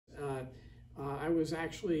was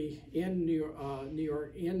actually in New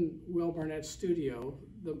York in Will Barnet's studio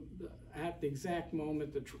at the exact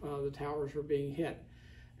moment the towers were being hit.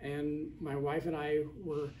 And my wife and I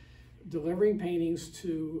were delivering paintings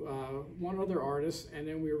to one other artist, and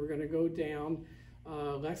then we were going to go down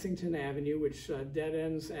Lexington Avenue, which dead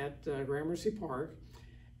ends at Gramercy Park.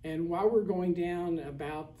 And while we're going down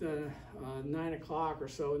about 9 o'clock or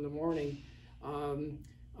so in the morning, a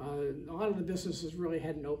lot of the businesses really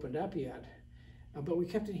hadn't opened up yet, but we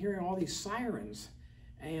kept hearing all these sirens,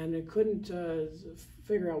 and I couldn't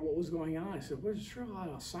figure out what was going on. I said, "There's sure a lot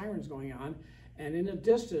of sirens going on." And in the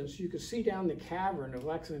distance, you could see down the cavern of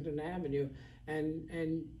Lexington Avenue,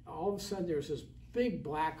 and all of a sudden there's this big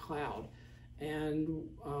black cloud, and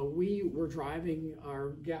we were driving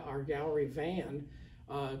our gallery van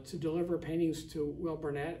to deliver paintings to Will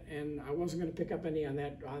Barnet, and I wasn't going to pick up any on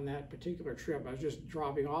that particular trip. I was just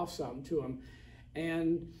dropping off some to him,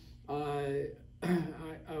 and I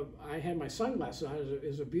had my sunglasses on. It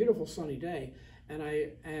was a beautiful sunny day,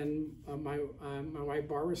 and my wife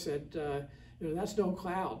Barbara said, "You know, that's no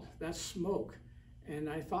cloud, that's smoke." And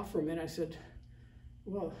I thought for a minute. I said,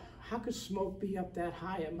 "Well, how could smoke be up that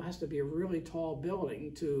high? It has to be a really tall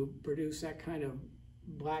building to produce that kind of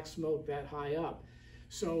black smoke that high up."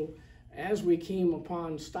 So as we came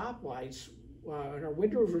upon stoplights, and our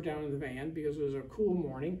windows were down in the van because it was a cool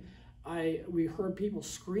morning, we heard people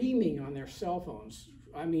screaming on their cell phones.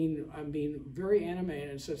 I mean, very animated,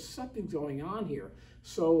 and said something's going on here.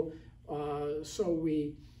 So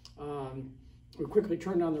we quickly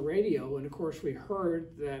turned on the radio, and of course we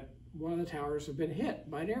heard that one of the towers had been hit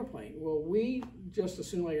by an airplane. Well, we just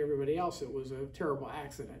assumed, like everybody else, it was a terrible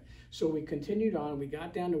accident. So we continued on. We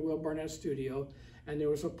got down to Will Barnett's studio, and there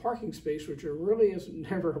was a parking space, which there really is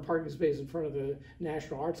never a parking space in front of the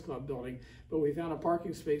National Arts Club building, but we found a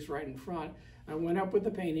parking space right in front. I went up with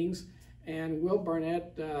the paintings, and Will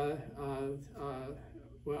Barnet,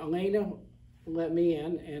 Elena let me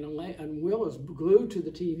in, and Will is glued to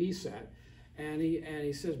the TV set. And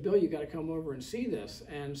he says, "Bill, you got to come over and see this."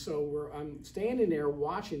 And so I'm standing there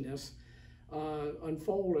watching this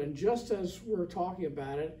unfold, and just as we're talking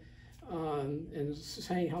about it and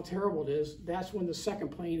saying how terrible it is, that's when the second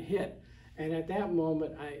plane hit. And at that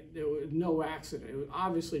moment, there was no accident. It was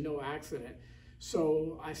obviously no accident.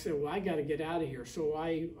 So I said, "Well, I got to get out of here." So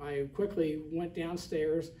I quickly went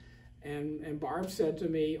downstairs. And Barb said to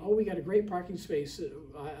me, "Oh, we got a great parking space.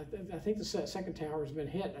 I think the second tower has been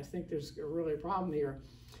hit. I think there's really a problem here."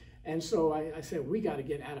 And so I said, "We got to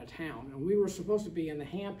get out of town." And we were supposed to be in the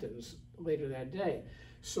Hamptons later that day.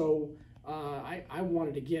 So I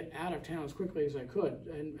wanted to get out of town as quickly as I could.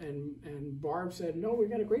 And Barb said, "No, we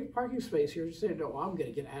got a great parking space here." She said, "No, I'm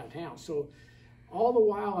going to get out of town." So all the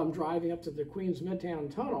while I'm driving up to the Queens Midtown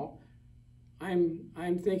Tunnel,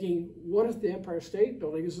 I'm thinking, what if the Empire State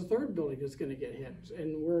Building is the third building that's going to get hit?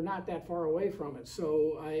 And we're not that far away from it.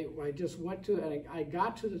 So I just went to, and I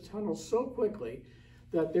got to the tunnel so quickly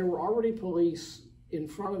that there were already police in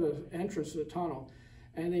front of the entrance to the tunnel.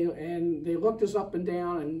 And they looked us up and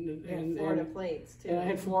down, and Florida plates too. And I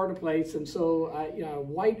had Florida plates, and so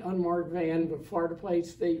white unmarked van with Florida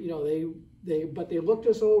plates. But they looked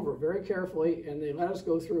us over very carefully, and they let us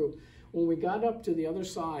go through. When we got up to the other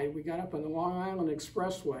side, we got up on the Long Island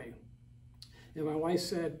Expressway, and my wife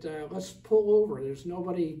said, "Let's pull over. There's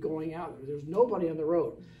nobody going out. There's nobody on the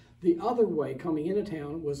road." The other way coming into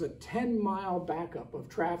town was a 10-mile backup of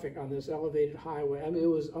traffic on this elevated highway. I mean, it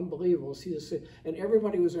was unbelievable to see this, and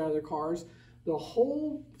everybody was out of their cars.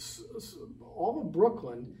 All of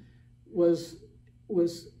Brooklyn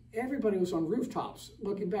everybody was on rooftops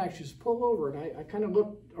looking back. Just pull over, and I kind of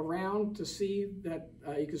looked around to see that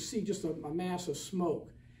you could see just a mass of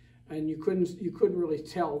smoke, and you couldn't really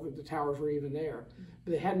tell that the towers were even there.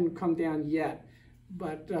 But they hadn't come down yet.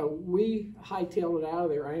 But we hightailed it out of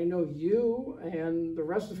there. I know you and the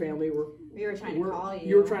rest of the family were trying to call you.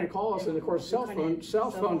 You were trying to call us, and of course cell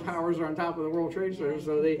phone towers are on top of the World Trade Center,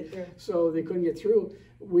 so they couldn't get through.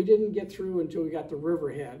 We didn't get through until we got to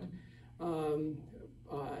Riverhead.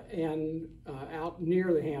 And out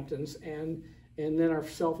near the Hamptons, and then our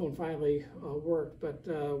cell phone finally worked. But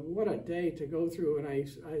what a day to go through, and I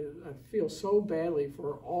feel so badly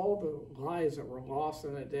for all the lives that were lost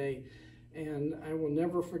on that day, and I will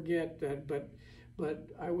never forget that. But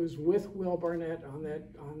I was with Will Barnet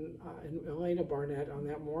and Elena Barnet on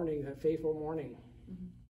that morning, that fateful morning.